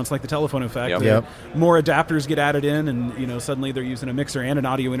workaround, it's like the telephone effect. More adapters get added in, and suddenly they're using a mixer and an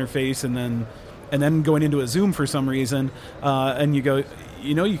audio interface, and then going into a Zoom for some reason, and you go,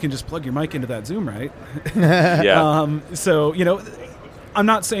 you can just plug your mic into that Zoom, right? So I'm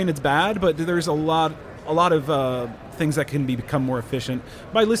not saying it's bad, but there's a lot of things that can become more efficient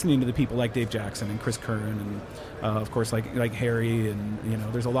by listening to the people like Dave Jackson and Chris Curran, and of course like Harry, and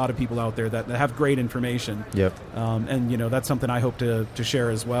there's a lot of people out there that have great information. And that's something I hope to share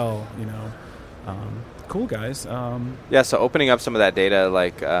as well. Cool, guys. So opening up some of that data,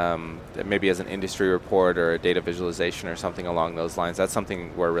 like maybe as an industry report or a data visualization or something along those lines, that's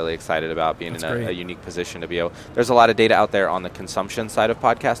something we're really excited about, being in a unique position to be able. There's a lot of data out there on the consumption side of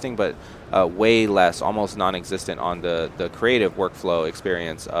podcasting, but way less, almost non-existent on the creative workflow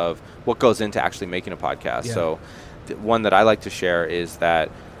experience of what goes into actually making a podcast. So one that I like to share is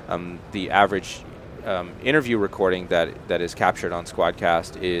that the average interview recording that is captured on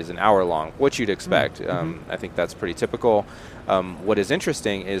Squadcast is an hour long, what you'd expect. I think that's pretty typical. What is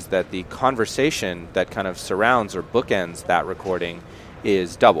interesting is that the conversation that kind of surrounds or bookends that recording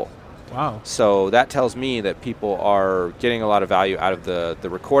is double. Wow. So that tells me that people are getting a lot of value out of the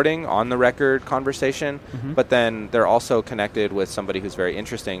recording, on the record conversation, but then they're also connected with somebody who's very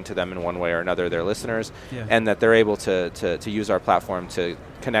interesting to them in one way or another, their listeners, and that they're able to use our platform to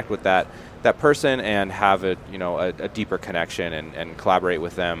connect with that person and have a deeper connection and collaborate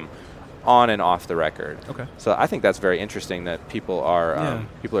with them on and off the record. Okay. So I think that's very interesting that people are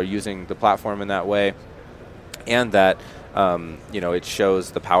using the platform in that way, and that it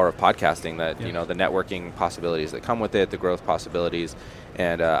shows the power of podcasting, that the networking possibilities that come with it, the growth possibilities,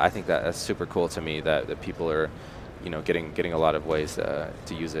 and I think that's super cool to me that people are getting a lot of ways to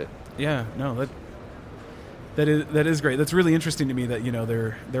use it. Yeah, no, that is great. That's really interesting to me that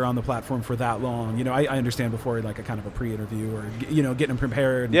they're on the platform for that long. I understand before, like a kind of a pre-interview or getting them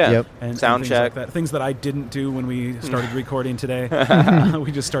prepared. And sound check. Like that. Things that I didn't do when we started recording today.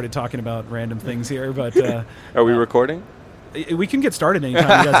 We just started talking about random things here. But are we recording? We can get started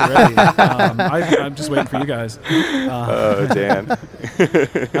anytime you guys are ready. I'm just waiting for you guys. Dan.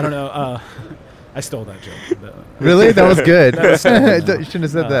 I don't know. I stole that joke. Really? That was good. You shouldn't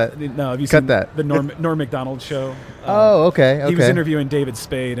have said that. No, have you Cut seen that. the Norm Macdonald show? Okay. He was interviewing David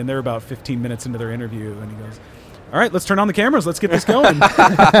Spade, and they're about 15 minutes into their interview, and he goes, all right, let's turn on the cameras. Let's get this going.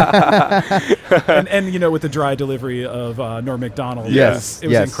 and with the dry delivery of Norm Macdonald, it was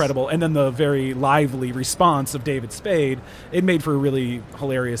incredible. And then the very lively response of David Spade, it made for a really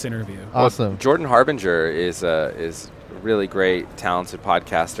hilarious interview. Awesome. Well, Jordan Harbinger is really great, talented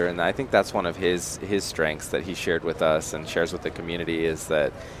podcaster, and I think that's one of his strengths that he shared with us and shares with the community, is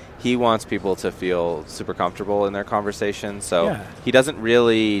that he wants people to feel super comfortable in their conversation. So he doesn't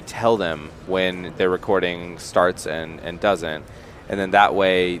really tell them when their recording starts and doesn't, and then that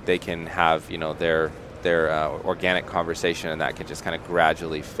way they can have their organic conversation, and that can just kind of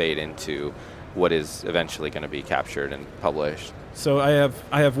gradually fade into what is eventually going to be captured and published. So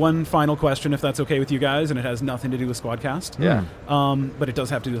I have one final question, if that's okay with you guys, and it has nothing to do with Squadcast. Yeah. But it does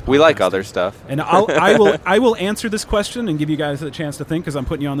have to do with podcasting. We like other stuff. And I will answer this question and give you guys a chance to think, because I'm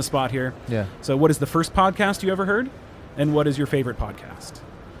putting you on the spot here. Yeah. So what is the first podcast you ever heard, and what is your favorite podcast?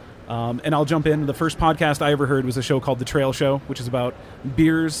 And I'll jump in. The first podcast I ever heard was a show called The Trail Show, which is about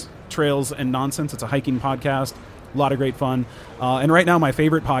beers, trails, and nonsense. It's a hiking podcast. A lot of great fun. And right now my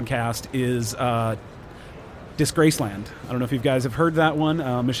favorite podcast is Disgraceland. I don't know if you guys have heard that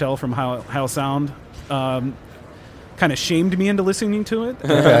one. Michelle from How Sound kind of shamed me into listening to it.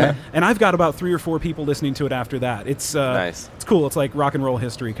 Okay. And I've got about 3 or 4 people listening to it after that. It's nice. It's cool. It's like rock and roll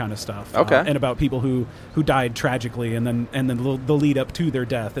history kind of stuff. Okay. And about people who died tragically, and then the lead up to their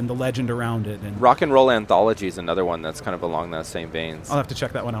death and the legend around it. And Rock and Roll Anthology is another one that's kind of along those same veins. I'll have to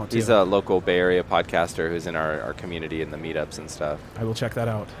check that one out too. He's a local Bay Area podcaster who's in our community in the meetups and stuff. I will check that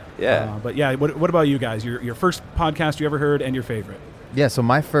out. Yeah. But yeah, what about you guys? Your first podcast you ever heard and your favorite? Yeah, so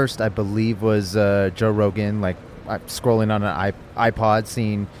my first, I believe, was Joe Rogan. Like, I'm scrolling on an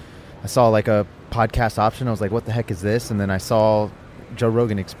iPod, I saw like a podcast option. I was like, what the heck is this? And then I saw Joe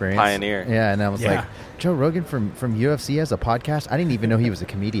Rogan Experience. Pioneer. Yeah, and I was Yeah. like, Joe Rogan from UFC has a podcast? I didn't even know he was a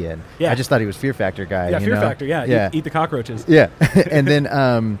comedian. Yeah. I just thought he was Fear Factor guy. Yeah, you Fear know? Factor. Yeah. Eat the cockroaches. Yeah. And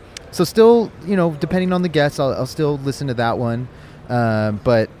then, so still, depending on the guests, I'll still listen to that one.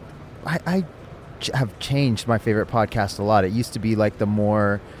 But I have changed my favorite podcast a lot. It used to be like the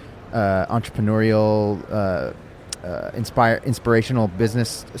more entrepreneurial, inspirational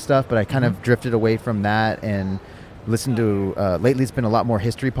business stuff, but I kind of drifted away from that and listened to, lately it's been a lot more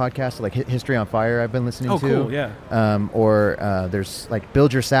history podcasts, like History on Fire I've been listening to. Oh, cool, yeah. Or there's like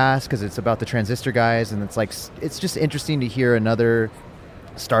Build Your SaaS, because it's about the transistor guys, and it's just interesting to hear another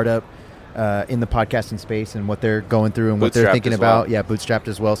startup in the podcasting space and what they're going through and what they're thinking about. Yeah, bootstrapped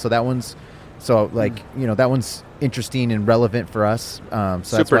as well. So that one's that one's interesting and relevant for us. So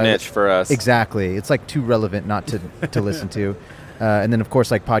super niche for us. Exactly. It's like too relevant not to listen to. And then, of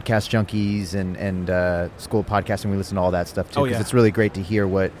course, like Podcast Junkies and School of Podcasting, we listen to all that stuff too, because it's really great to hear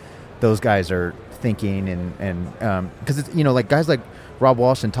what those guys are thinking, and because it's like guys like Rob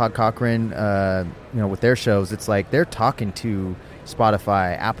Walsh and Todd Cochran, with their shows, it's like they're talking to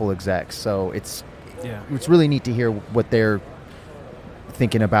Spotify, Apple execs, so it's really neat to hear what they're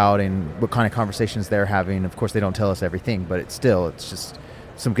thinking about and what kind of conversations they're having. Of course, they don't tell us everything, but it's just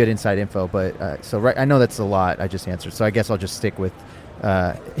some good inside info. But I know that's a lot I just answered, so I guess I'll just stick with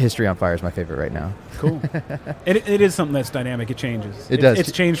History on Fire is my favorite right now. Cool. It is something that's dynamic. It changes. It does.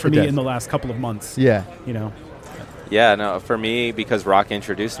 It's changed for me in the last couple of months. Yeah. Yeah, no, for me, because Rock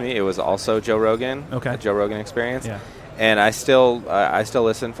introduced me, it was also Joe Rogan. Okay. The Joe Rogan Experience. Yeah. And I still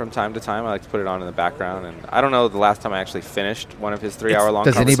listen from time to time. I like to put it on in the background. And I don't know the last time I actually finished one of his 3-hour-long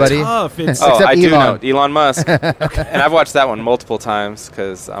Does conversations. anybody? Tough. It's Oh, Except I do know. Elon. Elon Musk. And I've watched that one multiple times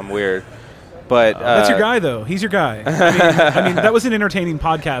because I'm weird. But that's your guy, though. He's your guy. I mean, that was an entertaining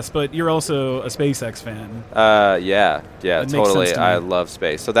podcast, but you're also a SpaceX fan. Yeah, It makes totally. sense to me. I love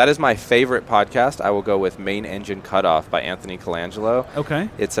space. So that is my favorite podcast. I will go with Main Engine Cutoff by Anthony Colangelo. Okay.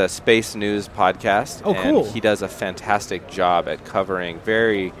 It's a space news podcast. Oh, and cool. he does a fantastic job at covering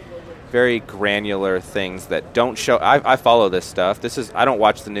very, very granular things that don't show. I follow this stuff. I don't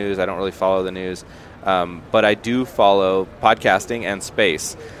watch the news. I don't really follow the news. But I do follow podcasting and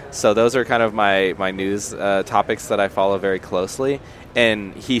space. So those are kind of my news topics that I follow very closely.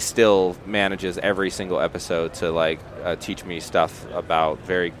 And he still manages every single episode to teach me stuff about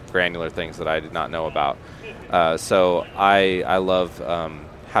very granular things that I did not know about. So I love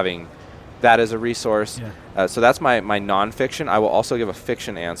having that as a resource. Yeah. So that's my nonfiction. I will also give a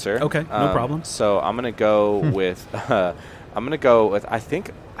fiction answer. Okay, no problem. So I'm gonna go with I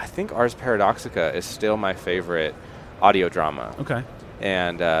think Ars Paradoxica is still my favorite audio drama. Okay.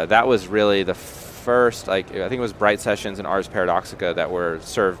 And that was really the first, I think it was Bright Sessions and Ars Paradoxica that were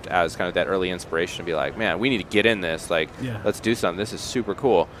served as kind of that early inspiration to be like, man, we need to get in this. Let's do something. This is super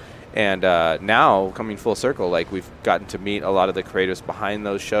cool. And now, coming full circle, we've gotten to meet a lot of the creatives behind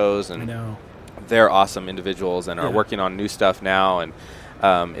those shows. And I know. they're awesome individuals and are working on new stuff now. And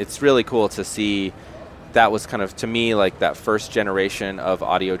it's really cool to see. That was kind of, to me, that first generation of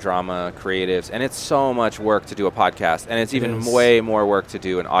audio drama creatives. And it's so much work to do a podcast. And it's even way more work to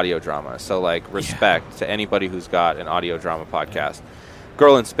do an audio drama. So, respect to anybody who's got an audio drama podcast.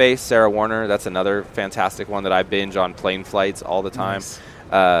 Girl in Space, Sarah Warner, that's another fantastic one that I binge on plane flights all the time.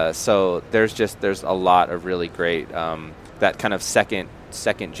 Nice. So there's a lot of really great, that kind of second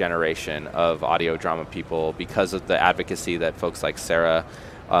generation of audio drama people because of the advocacy that folks like Sarah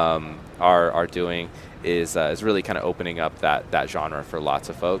are doing is really kind of opening up that genre for lots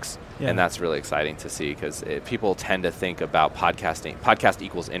of folks. Yeah. And that's really exciting to see, because people tend to think about podcast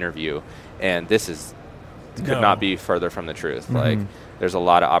equals interview, and this could not be further from the truth. Mm-hmm. Like, there's a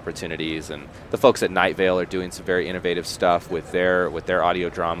lot of opportunities, and the folks at Night Vale are doing some very innovative stuff with their audio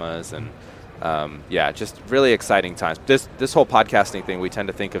dramas, and just really exciting times. This whole podcasting thing, we tend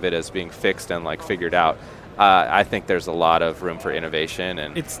to think of it as being fixed and like figured out. I think there's a lot of room for innovation,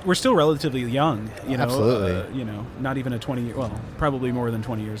 and we're still relatively young, Absolutely. Not even a 20 well, probably more than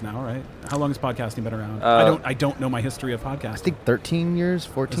 20 years now, right? How long has podcasting been around? I don't know my history of podcasting. I think 13 years,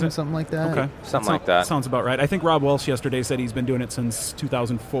 14, something like that. Okay. Something like that. Sounds about right. I think Rob Welsh yesterday said he's been doing it since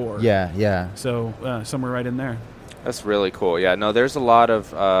 2004. Yeah. So somewhere right in there. That's really cool. Yeah, no, there's a lot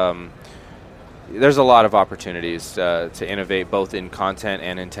of opportunities to innovate, both in content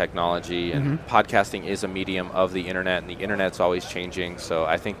and in technology. And podcasting is a medium of the internet, and the internet's always changing. So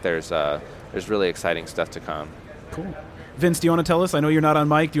I think there's really exciting stuff to come. Cool. Vince, do you want to tell us? I know you're not on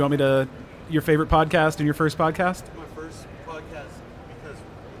mic. Do you want me to your favorite podcast and your first podcast? My first podcast, because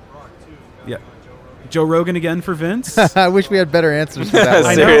Rock too. Yeah. Joe Rogan again for Vince. I wish we had better answers for that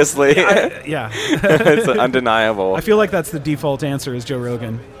one. Seriously. Yeah. It's undeniable. I feel like that's the default answer is Joe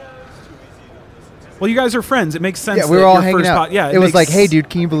Rogan. Well, you guys are friends. It makes sense. Yeah, we were that all your hanging first out. it it was makes- like, hey, dude,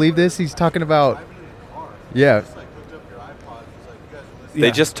 can you believe this? He's talking about... Yeah. Just like hooked up your iPod. It was like, you guys are listening. Yeah.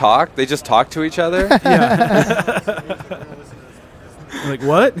 They just talk? They just talk to each other? Yeah. Like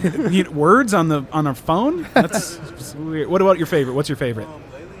what? You get words on a phone? That's weird. What about your favorite? What's your favorite?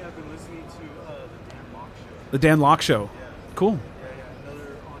 Lately, I've been listening to The the Dan Lok Show. Dan Lok Show. Cool. Yeah,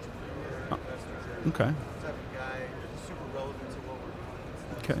 another entrepreneur, investor Okay. type of guy, super relevant to what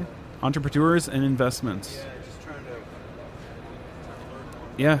we're doing. Okay. Entrepreneurs and investments. Yeah, just trying to learn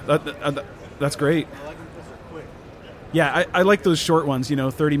more. Yeah, that's great. I like them because they're quick. Yeah, I like those short ones,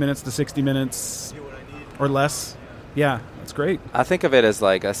 30 minutes to 60 minutes Get what I need. or less. Yeah, that's great. I think of it as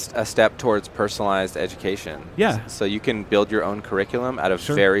like a step towards personalized education. Yeah. So you can build your own curriculum out of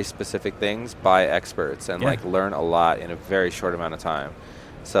Sure. very specific things by experts and Yeah. learn a lot in a very short amount of time.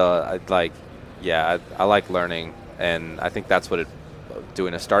 So I like learning, and I think that's what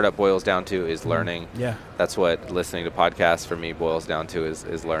doing a startup boils down to is learning. Yeah. That's what listening to podcasts for me boils down to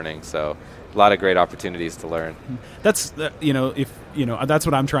is learning. So a lot of great opportunities to learn. That's that's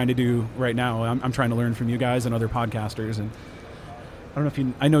what I'm trying to do right now. I'm trying to learn from you guys and other podcasters, and I don't know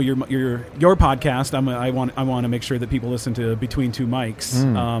if I know your podcast. I want to make sure that people listen to Between Two Mics.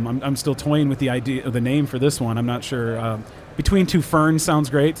 I'm still toying with the idea of the name for this one. I'm not sure. Between Two Ferns sounds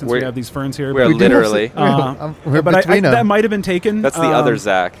great since we have these ferns here. We're but- literally. We're but between them. that might have been taken. That's the other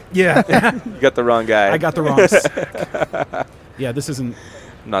Zach. Yeah, You got the wrong guy. I got the wrong. Yeah, this isn't.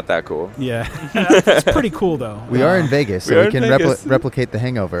 Not that cool. Yeah, it's pretty cool though. We are in Vegas, We so are we in can Vegas. replicate the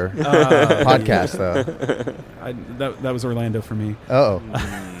Hangover podcast, though. That was Orlando for me. Uh-oh.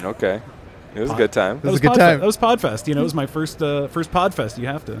 Okay. It was a good time. It was a good time. That was Podfest. It was my first Podfest. You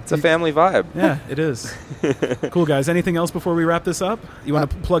have to. It's a family vibe. Yeah, it is. Cool, guys. Anything else before we wrap this up? You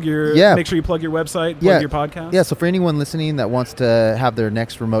want to plug your? yeah. Make sure you plug your website. Plug Yeah. your podcast. Yeah, so for anyone listening that wants to have their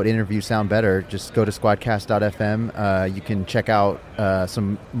next remote interview sound better, just go to squadcast.fm. You can check out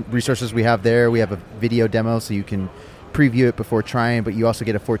some resources we have there. We have a video demo, so you can preview it before trying, but you also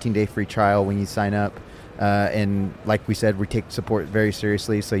get a 14-day free trial when you sign up. And like we said, we take support very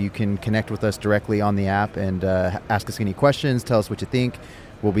seriously, so you can connect with us directly on the app and ask us any questions, tell us what you think.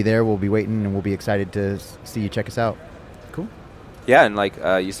 We'll be there, we'll be waiting, and we'll be excited to see you check us out. Cool. Yeah, and like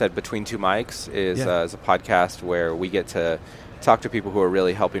you said, Between Two Mics is a podcast where we get to talk to people who are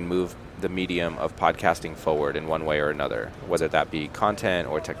really helping move the medium of podcasting forward in one way or another, whether that be content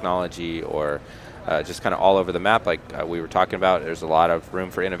or technology or just kind of all over the map. Like we were talking about, there's a lot of room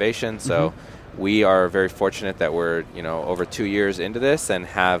for innovation, so we are very fortunate that we're over 2 years into this and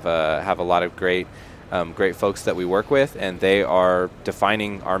have a lot of great folks that we work with, and they are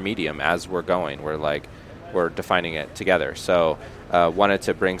defining our medium as we're going. We're defining it together. So wanted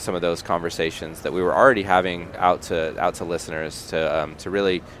to bring some of those conversations that we were already having out to listeners to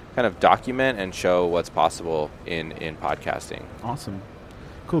really kind of document and show what's possible in podcasting. Awesome.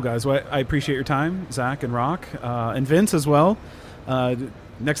 Cool, guys. Well, I appreciate your time, Zach and Rock, and Vince as well.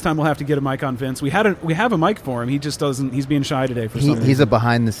 Next time we'll have to get a mic on Vince. We have a mic for him. He just doesn't. He's being shy today for some reason. He's a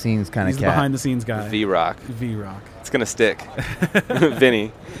behind-the-scenes kind of He's cat. a behind-the-scenes guy. V-Rock. V-Rock. It's going to stick.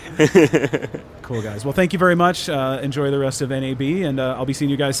 Vinny. Cool, guys. Well, thank you very much. Enjoy the rest of NAB, and I'll be seeing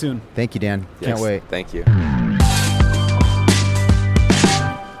you guys soon. Thank you, Dan. Can't Yes, wait. Thank you.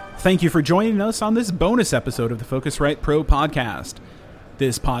 Thank you for joining us on this bonus episode of the Focusrite Pro podcast.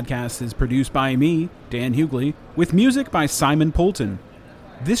 This podcast is produced by me, Dan Hughley, with music by Simon Poulton.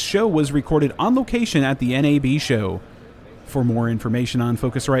 This show was recorded on location at the NAB show. For more information on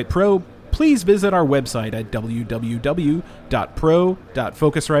Focusrite Pro, please visit our website at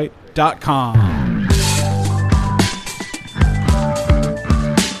www.pro.focusrite.com.